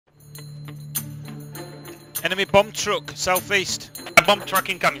Enemy bomb truck, southeast. A bomb truck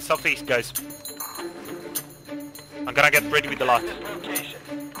incoming, southeast, guys. I'm gonna get ready with the lot.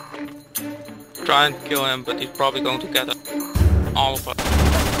 Try and kill him, but he's probably going to get all of us.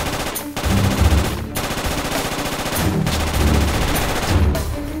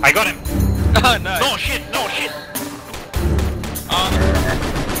 I got him! Oh, nice! No shit, no shit!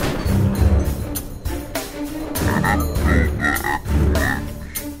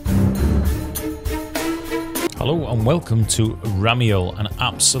 Hello and welcome to Ramiel, an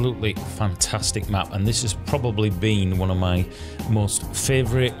absolutely fantastic map, and this has probably been one of my most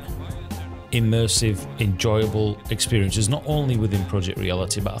favourite, immersive, enjoyable experiences, not only within Project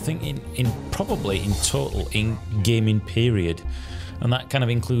Reality, but I think in probably in total in gaming period. And that kind of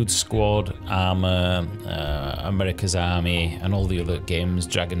includes Squad, Armour, America's Army, and all the other games,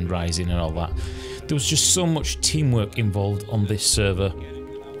 Dragon Rising and all that. There was just so much teamwork involved on this server.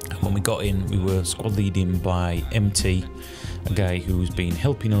 And when we got in, we were squad leading by MT, a guy who's been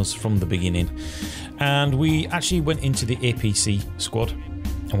helping us from the beginning. And we actually went into the APC squad.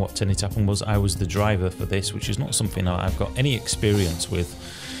 And what tended to happen was I was the driver for this, which is not something I've got any experience with.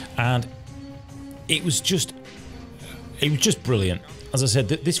 And it was just brilliant. As I said,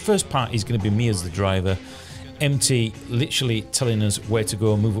 this first part is going to be me as the driver. MT literally telling us where to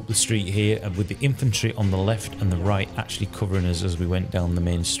go, move up the street here, and with the infantry on the left and the right actually covering us as we went down the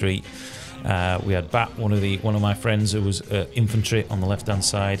main street. We had Bat, one of my friends who was infantry on the left hand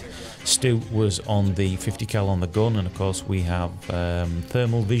side. Stu was on the 50 cal on the gun, and of course we have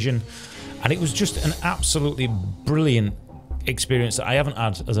thermal vision. And it was just an absolutely brilliant experience that I haven't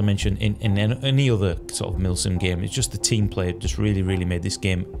had, as I mentioned, in any other sort of milsim game. It's just the team play just really made this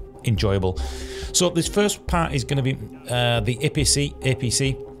game enjoyable. So this first part is going to be the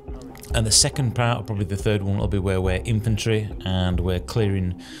APC, and the second part, or probably the third one, will be where we're infantry and we're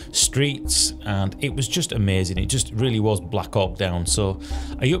clearing streets, and it was just amazing. It just really was Black Hawk Down. So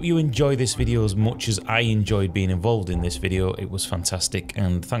I hope you enjoy this video as much as I enjoyed being involved in this video. It was fantastic,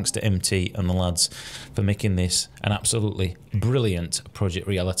 and thanks to MT and the lads for making this an absolutely brilliant Project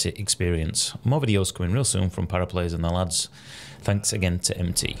Reality experience. More videos coming real soon from Paraplayers and the lads. Thanks again to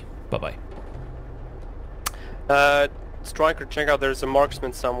MT. Bye bye. Stryker, check out, there's a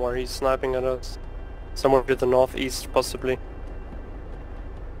marksman somewhere. He's sniping at us. Somewhere to the northeast, possibly.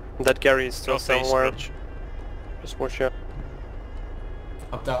 That Gary is still somewhere. Just watch out.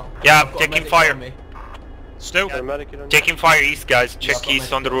 Up down. Yeah, I'm taking fire. Stu, Taking fire east, guys. Check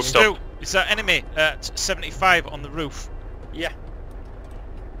east on the rooftop. Stu, is that enemy at 75 on the roof? Yeah.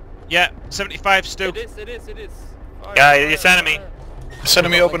 Yeah, 75, Stu. It is. Fire, Yeah, it's enemy. It's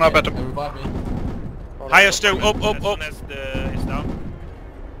enemy, open up at him. Revive me. Higher, Stu, up. As soon as it's down.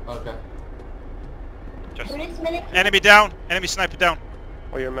 Okay. Just Enemy down, enemy sniper down.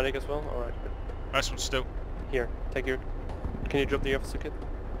 Oh, you're a medic as well? Alright. Nice one, Stu. Here, take your... Can you drop the officer kit?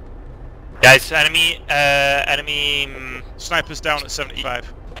 guys, enemy. Sniper's down at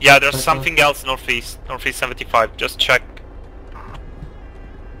 75. Yeah, there's something else northeast 75. Just check.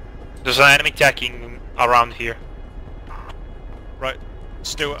 There's an enemy attacking around here. Right,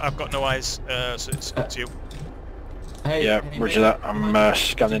 Stu, I've got no eyes, so it's up to you. Hey, Yeah, roger that. I'm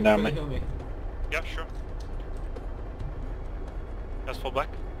scanning down, mate. Yeah, sure. Let's fall back.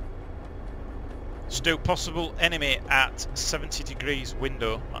 Stu, possible enemy at 70 degrees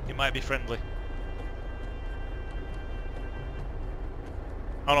window. It might be friendly.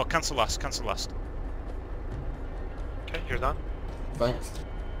 Oh no, cancel last. Okay, you're done. Thanks.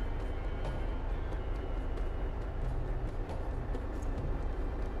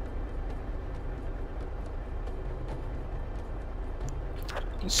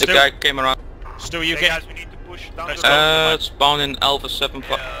 Stu, The guy came around. Stu, you Hey get... guys, we need to push down the road. Spawn in Alpha 7.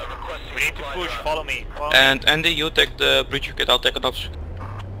 We need to push, follow me. And Andy, you take the breacher kit, I'll take an officer.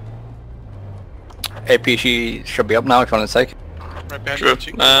 APC should be up now if you want to take. Right behind Sure. you,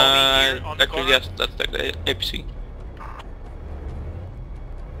 Chico. Follow me here on the Actually, corner. yes, let's take the APC.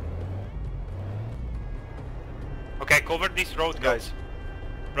 Okay, cover this road, guys.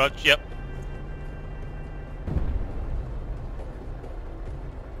 Rog, yep.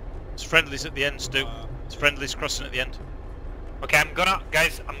 It's friendlies at the end, Stu. It's friendlies crossing at the end. Okay, I'm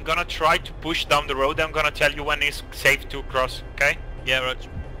gonna try to push down the road. I'm gonna tell you when it's safe to cross, okay? Yeah, Rog.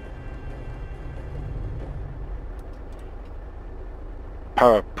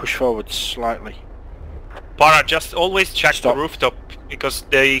 Power, push forward slightly. Para, just always check Stop. the rooftop, because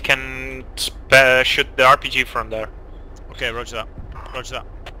they can shoot the RPG from there. Okay, roger that. Roger that.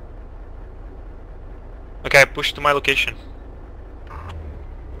 Okay, push to my location.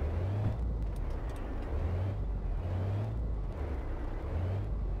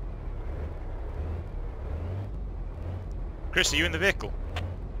 Chris, are you in the vehicle?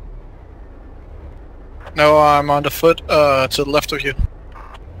 No, I'm on the foot, to the left of you.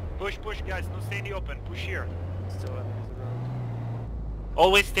 Push, push, guys. Don't stay in the open. Push here. Still enemies around.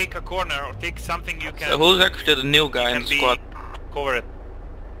 Always take a corner or take something you can. So who's actually the new guy in can the be squad? covered.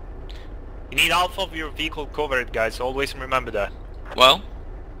 You need half of your vehicle covered, guys. Always remember that. Well,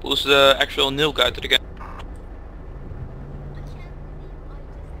 who's the actual new guy to the game?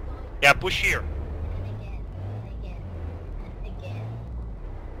 Yeah, push here.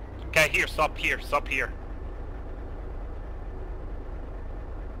 Okay, here, stop here, stop here.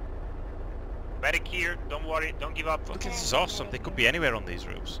 Medic here, don't worry, don't give up. Look, this is awesome. They could be anywhere on these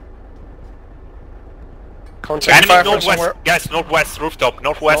roofs. Contact Enemy fire from northwest, somewhere. guys, northwest rooftop,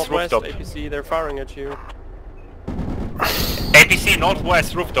 northwest Northwest rooftop. APC, they're firing at you. APC,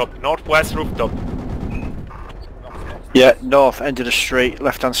 northwest rooftop, northwest rooftop. Yeah, north, end of the street,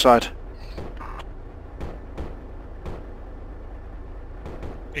 left hand side.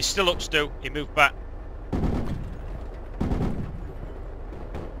 He's still up, Stu. He moved back.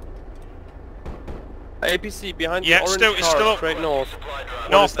 APC behind Yeah, the orange Stu, he's car, still up. straight north. What is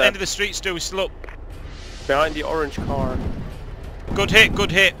North that? end of the street, Stu. He's still up. Behind the orange car. Good hit,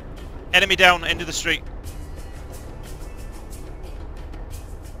 good hit. Enemy down, end of the street.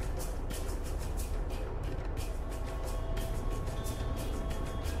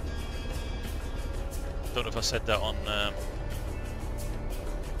 Don't know if I said that on... I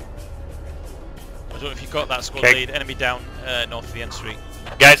don't know if you got that squad Okay. lead. Enemy down, north of the end street.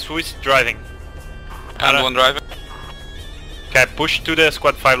 Guys, who is driving? And one driver. Okay, push to the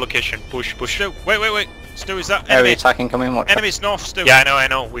squad 5 location, push, push. Stu, wait. Stu, is that Area enemy? attacking coming, watch out. Enemy's north, Stu. Yeah, I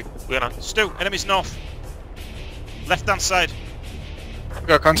know, we're gonna... Stu, enemy's north. Left hand side. We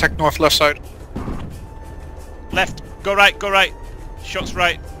got contact north, left side. Left. Go right, go right. Shots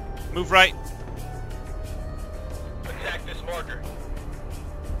right. Move right. Attack this marker.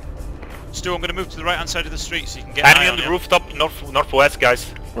 Stu, I'm going to move to the right hand side of the street so you can get an eye Enemy on on the you. rooftop, northwest,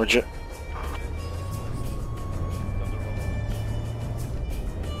 guys. Roger.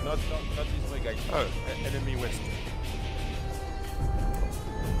 Not this way, guys. Oh, enemy west.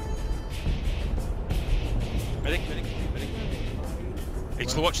 Medic. Are you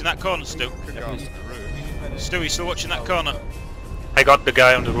still watching that corner, Stu? Stu, are you still watching that corner? I got the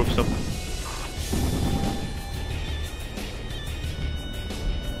guy on the rooftop.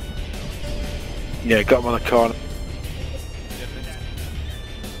 Yeah, got him on the corner.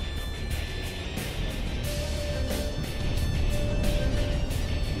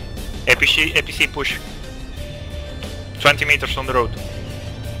 APC push. 20 meters on the road.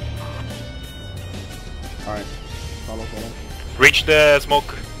 Alright. Follow. Reach the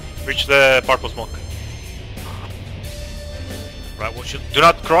smoke. Reach the purple smoke. Right, watch your, Do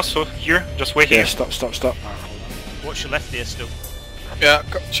not cross here, just wait Yeah, here. stop. watch your left here, Stu. Yeah,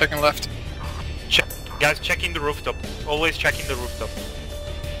 checking left. Guys, checking the rooftop. Always checking the rooftop.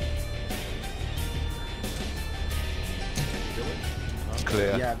 It's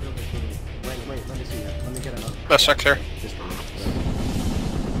clear. Yeah, build it. Wait, let me see. Let me get another. Left side clear. This one.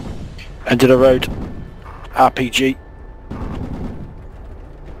 End of the road. RPG.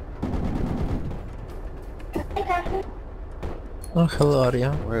 Oh, hello,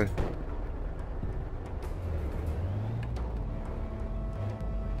 Arya. Where?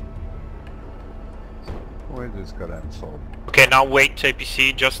 Where this got unsolved? Okay, now wait,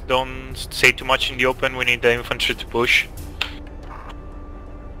 APC. Just don't say too much in the open. We need the infantry to push.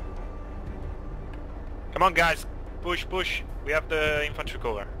 Come on, guys. Push. We have the infantry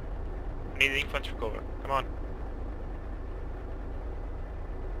cover. We need the infantry cover. Come on.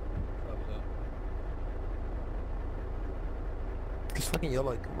 It's fucking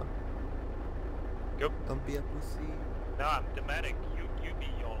yellow, come on. Go. Don't be a pussy. No, I'm the medic. You be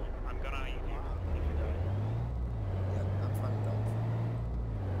yellow. I'm gonna eat you if you die. Yeah, I'm fine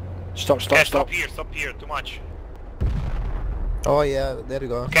with Stop. Okay, stop here. Too much. that. Oh yeah, there you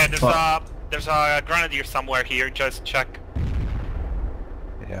go. Okay, there's a grenadier somewhere here. Just check.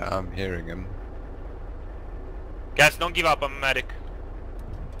 Yeah, I'm hearing him. Guys, don't give up. I'm a medic.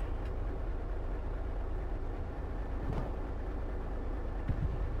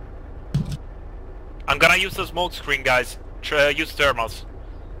 I'm gonna use the smoke screen, guys. Use thermals.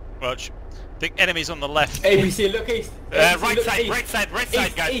 Watch. The enemy's on the left. ABC, look east. Right side,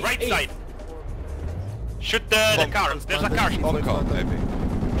 guys. East, Right east. side. Shoot the car. There's a car. Hong Kong, maybe.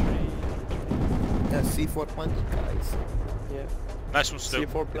 Yeah, C4 planted, guys. Yeah. Nice one, Stu.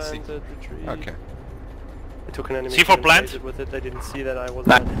 C4 planted, retreat. Okay. I took an enemy. C4 kill, plant? traded with it. They didn't see that I was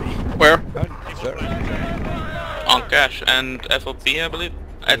an enemy. Where? On cash and FOP, I believe.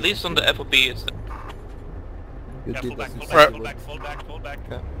 At least on the FOP it's... You Yeah, did fall back, as you fall said back, you fall would. back, fall back, fall back.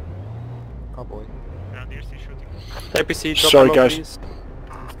 Okay. Oh boy. Yeah, they're still shooting. APC, drop Sorry, ammo, guys. please.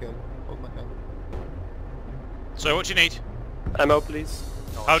 Let's go. Hold my hand. So what do you need? Ammo, please.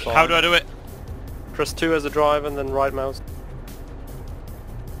 How do I do it? Press 2 as a drive and then right mouse.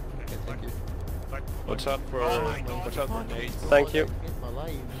 Okay, thank you. What's up for nades? Thank you. My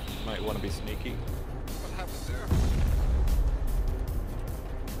life. Might want to be sneaky. What happened there?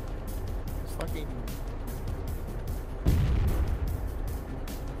 It's fucking...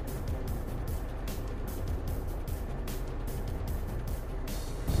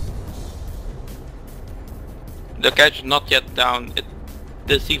 The cache is not yet down.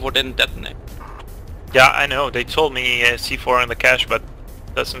 The C4 didn't detonate. Yeah, I know. They told me C4 in the cache, but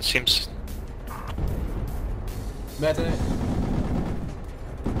doesn't seem. Medic.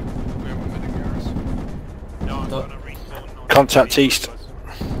 No, I'm gonna respawn on Contact the east.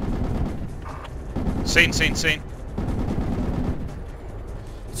 Seen.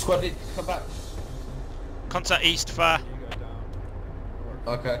 Squad lead, come back. Contact east far.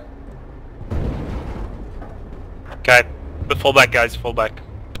 Okay. Okay, but fall back, guys. Fall back.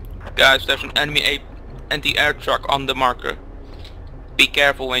 Guys, there's an enemy anti-air truck on the marker. Be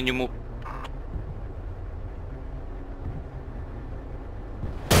careful when you move.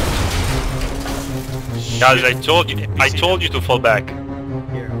 Guys, I told you to fall back.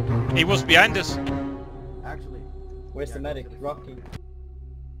 Here, He was behind us. actually. Where's the medic? Rocking.